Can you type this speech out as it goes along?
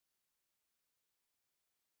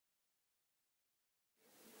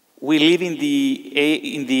We live in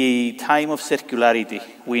the time of circularity.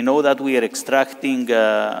 We know that we are extracting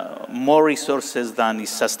more resources than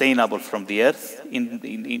is sustainable from the earth.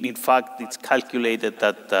 In fact, it's calculated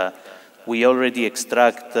that we already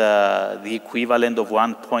extract the equivalent of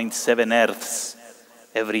 1.7 Earths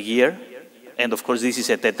every year. And of course, this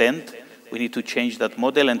is a dead end. We need to change that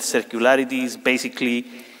model, and circularity is basically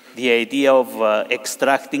the idea of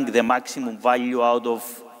extracting the maximum value out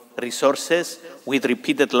of resources with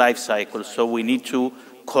repeated life cycles. So we need to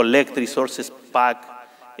collect resources back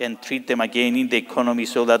and treat them again in the economy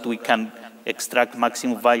so that we can extract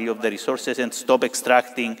maximum value of the resources and stop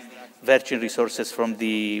extracting virgin resources from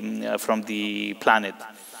the planet.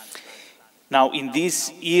 Now, in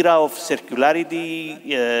this era of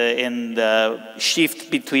circularity and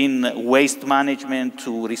shift between waste management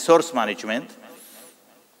to resource management,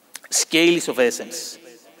 scale is of essence.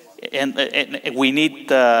 And we need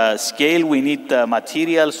scale, we need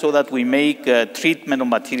material so that we make treatment of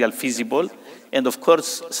material feasible. And of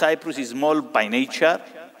course, Cyprus is small by nature.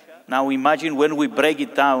 Now imagine when we break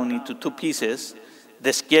it down into two pieces,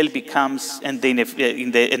 the scale becomes, and the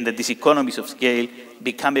diseconomies of scale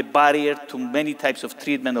become a barrier to many types of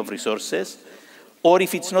treatment of resources. Or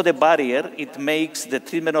if it's not a barrier, it makes the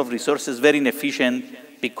treatment of resources very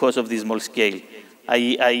inefficient because of the small scale.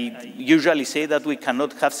 I usually say that we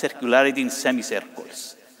cannot have circularity in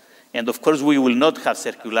semicircles. And of course, we will not have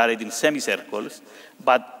circularity in semicircles,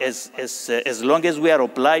 but as long as we are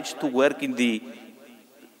obliged to work in the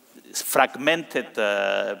fragmented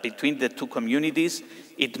between the two communities,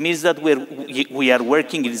 it means that we are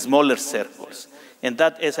working in smaller circles. And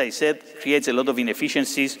that, as I said, creates a lot of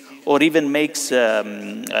inefficiencies or even makes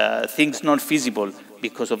things not feasible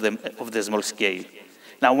because of the small scale.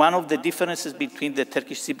 Now, one of the differences between the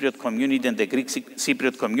Turkish Cypriot community and the Greek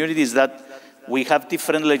Cypriot community is that we have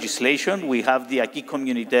different legislation. We have the acquis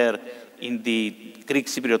communautaire in the Greek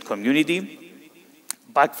Cypriot community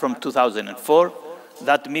back from 2004.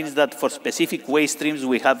 That means that for specific waste streams,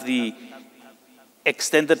 we have the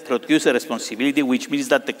extended producer responsibility, which means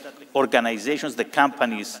that the organizations, the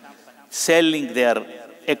companies selling their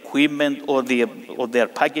equipment or their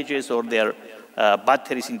packages or their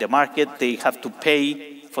batteries in the market, they have to pay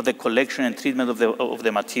for the collection and treatment of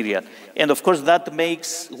the material. And of course, that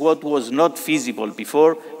makes what was not feasible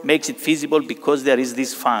before, makes it feasible because there is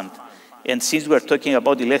this fund. And since we're talking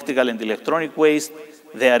about electrical and electronic waste,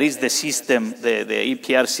 there is the system, the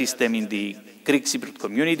EPR system in the Greek Cypriot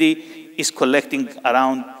community is collecting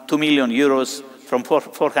around 2 million euros from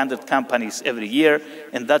 400 companies every year,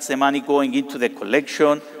 and that's the money going into the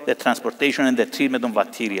collection, the transportation, and the treatment of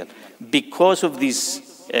material. Because of this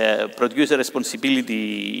producer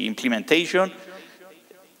responsibility implementation,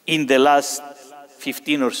 in the last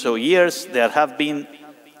 15 or so years, there have been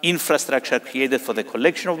infrastructure created for the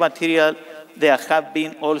collection of material. There have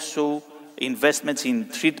been also investments in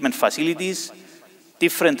treatment facilities,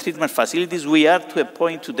 different treatment facilities. We are to a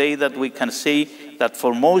point today that we can say that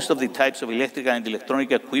for most of the types of electrical and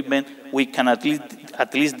electronic equipment, we can at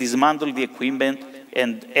least dismantle the equipment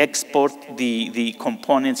and export the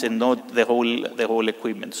components and not the whole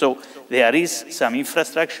equipment. So there is some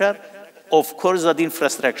infrastructure. Of course, that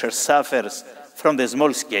infrastructure suffers from the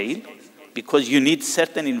small scale because you need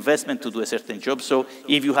certain investment to do a certain job. So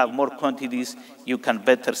if you have more quantities, you can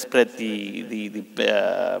better spread the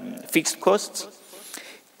fixed costs.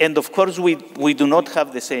 And of course, we do not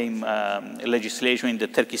have the same legislation in the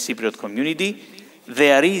Turkish Cypriot community.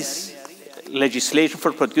 There is legislation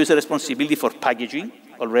for producer responsibility for packaging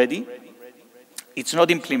already. It's not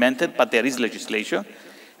implemented, but there is legislation.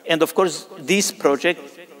 And of course, this project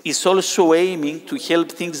is also aiming to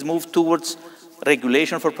help things move towards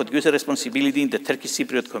regulation for producer responsibility in the Turkish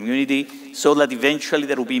Cypriot community so that eventually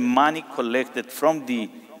there will be money collected from the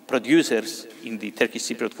producers in the Turkish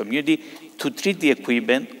Cypriot community to treat the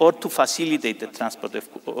equipment or to facilitate the transport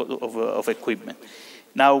of equipment.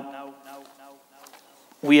 Now,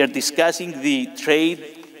 we are discussing the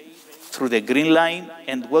trade through the Green Line,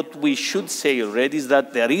 and what we should say already is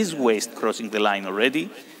that there is waste crossing the line already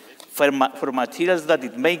for materials that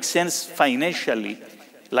it makes sense financially,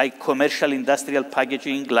 like commercial industrial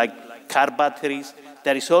packaging, like car batteries.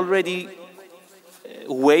 There is already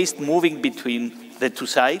waste moving between the two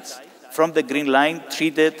sides from the Green Line,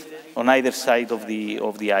 treated on either side of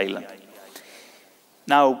the island.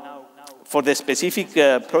 Now, for the specific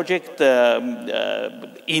project,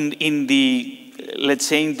 in the, let's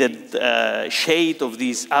say, in the shade of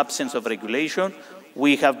this absence of regulation,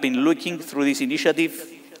 we have been looking through this initiative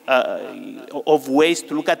of ways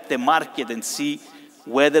to look at the market and see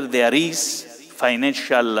whether there is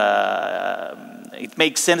financial, it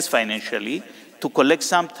makes sense financially to collect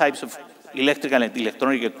some types of electrical and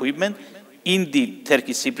electronic equipment in the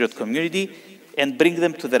Turkish Cypriot community and bring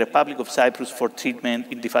them to the Republic of Cyprus for treatment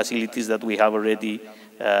in the facilities that we have already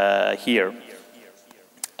here.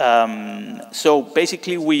 So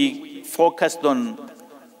basically, we focused on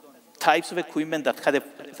types of equipment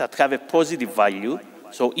that have a positive value.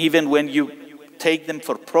 So even when you take them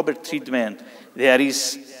for proper treatment, there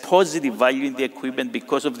is positive value in the equipment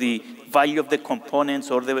because of the value of the components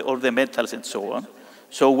or the metals and so on.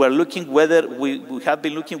 So we're looking whether, we have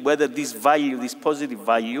been looking whether this value, this positive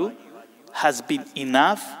value, has been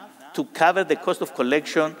enough to cover the cost of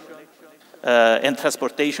collection and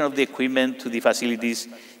transportation of the equipment to the facilities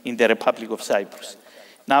in the Republic of Cyprus.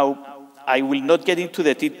 Now, I will not get into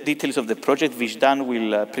the details of the project. Vishdan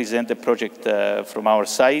will present the project from our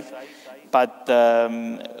side. But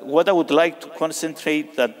what I would like to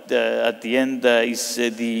concentrate at the end is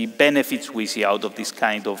the benefits we see out of this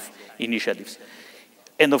kind of initiatives.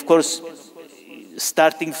 And of course,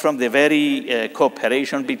 starting from the very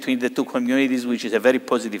cooperation between the two communities, which is a very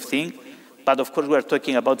positive thing. But of course, we're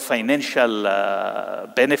talking about financial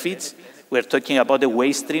benefits. We're talking about the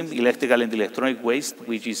waste stream, electrical and electronic waste,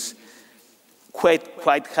 which is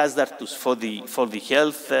quite hazardous for the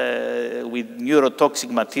health, with neurotoxic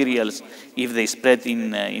materials if they spread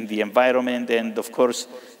in the environment. And of course,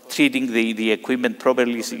 treating the equipment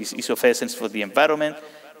properly is of essence for the environment.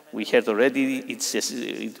 We heard already it's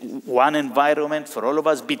one environment for all of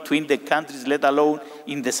us between the countries, let alone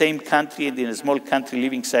in the same country and in a small country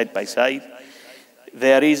living side by side.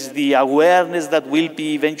 There is the awareness that will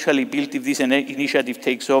be eventually built if this initiative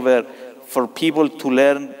takes over, for people to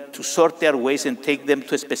learn to sort their waste and take them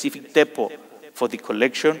to a specific depot for the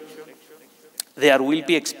collection. There will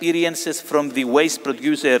be experiences from the waste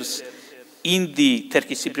producers in the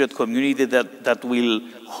Turkish Cypriot community that will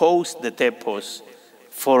host the depots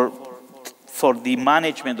for the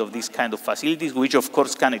management of these kind of facilities, which of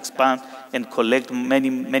course can expand and collect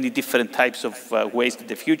many different types of waste in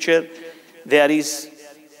the future. There is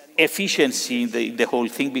efficiency in the whole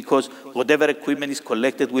thing, because whatever equipment is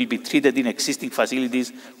collected will be treated in existing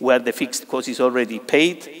facilities where the fixed cost is already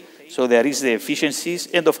paid. So there is the efficiencies.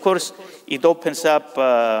 And of course, it opens up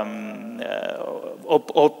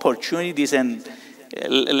opportunities and,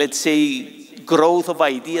 let's say, growth of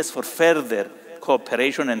ideas for further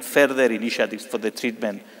cooperation and further initiatives for the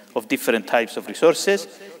treatment of different types of resources.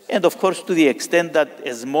 And of course, to the extent that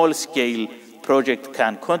a small-scale project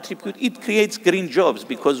can contribute, it creates green jobs,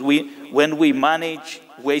 because when we manage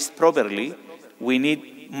waste properly, we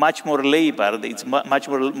need much more labor. It's much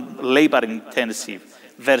more labor-intensive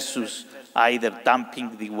versus either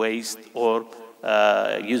dumping the waste or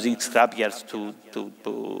using scrapyards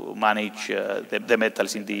to manage the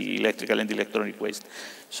metals in the electrical and electronic waste.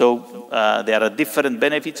 So there are different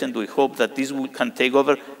benefits, and we hope that this can take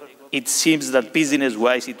over. It seems that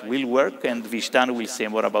business-wise it will work, and Vishdan will say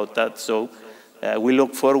more about that. So we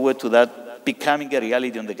look forward to that becoming a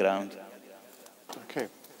reality on the ground. Okay,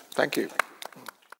 thank you.